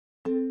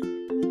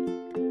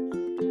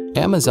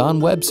Amazon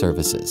Web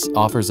Services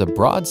offers a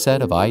broad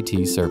set of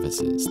IT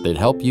services that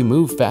help you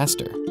move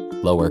faster,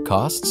 lower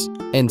costs,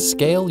 and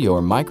scale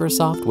your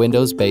Microsoft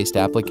Windows-based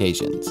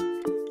applications.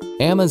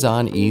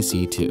 Amazon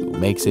EC2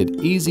 makes it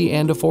easy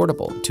and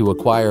affordable to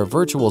acquire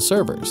virtual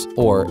servers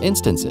or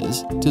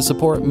instances to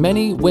support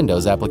many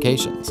Windows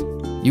applications.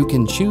 You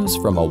can choose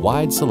from a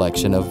wide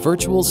selection of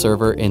virtual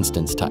server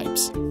instance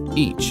types,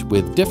 each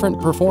with different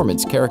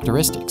performance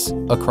characteristics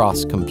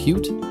across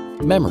compute,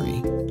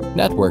 memory,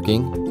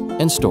 networking,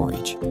 and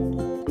storage.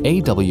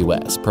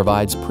 AWS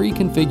provides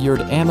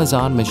pre-configured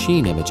Amazon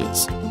Machine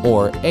Images,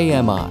 or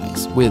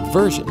AMIs, with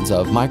versions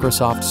of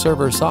Microsoft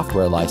Server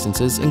software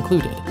licenses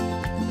included.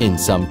 In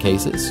some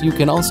cases, you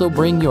can also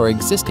bring your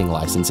existing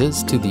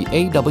licenses to the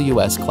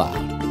AWS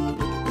cloud.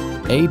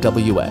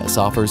 AWS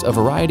offers a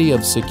variety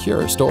of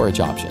secure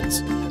storage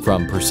options,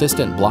 from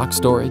persistent block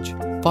storage,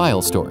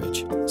 file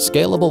storage,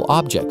 scalable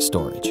object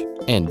storage,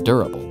 and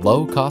durable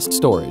low-cost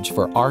storage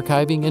for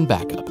archiving and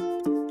backup.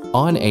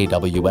 On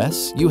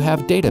AWS, you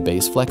have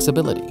database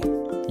flexibility.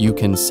 You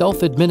can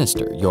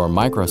self-administer your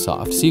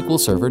Microsoft SQL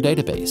Server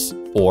database,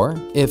 or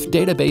if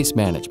database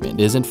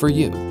management isn't for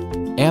you,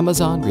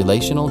 Amazon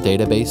Relational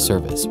Database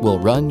Service will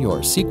run your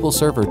SQL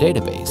Server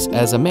database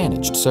as a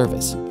managed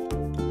service.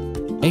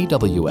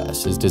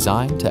 AWS is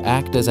designed to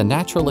act as a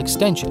natural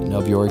extension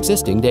of your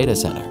existing data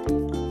center.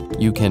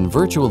 You can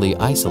virtually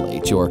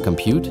isolate your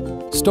compute,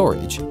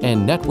 storage,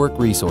 and network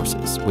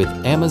resources with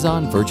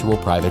Amazon Virtual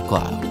Private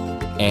Cloud,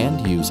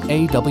 and use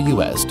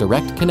AWS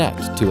Direct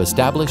Connect to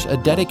establish a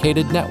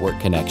dedicated network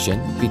connection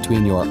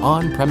between your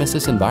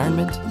on-premises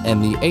environment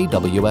and the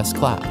AWS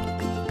cloud.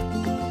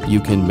 You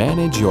can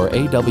manage your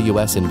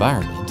AWS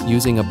environment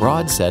using a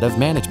broad set of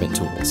management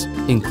tools,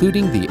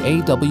 including the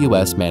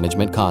AWS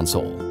Management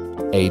Console,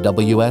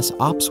 AWS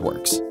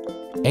OpsWorks,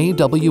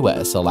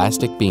 AWS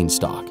Elastic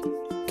Beanstalk,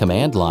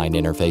 command line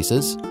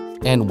interfaces,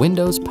 and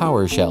Windows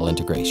PowerShell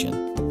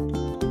integration.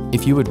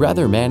 If you would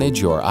rather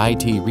manage your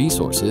IT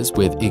resources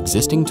with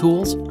existing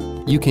tools,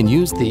 you can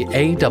use the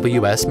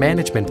AWS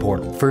Management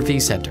Portal for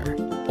vCenter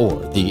or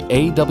the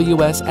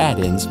AWS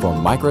add-ins for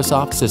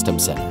Microsoft System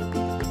Center.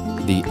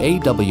 The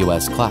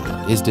AWS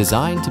Cloud is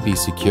designed to be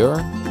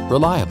secure,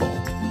 reliable,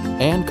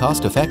 and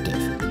cost-effective.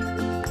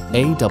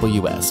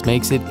 AWS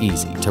makes it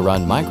easy to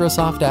run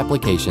Microsoft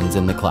applications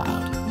in the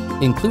cloud,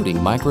 including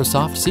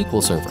Microsoft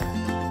SQL Server,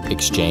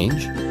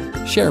 Exchange,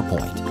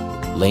 SharePoint,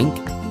 Lync,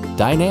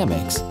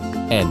 Dynamics,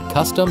 and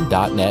custom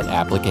 .NET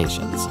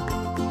applications.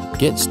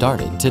 Get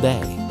started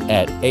today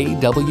at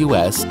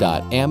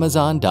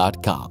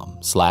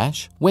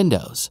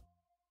aws.amazon.com/Windows.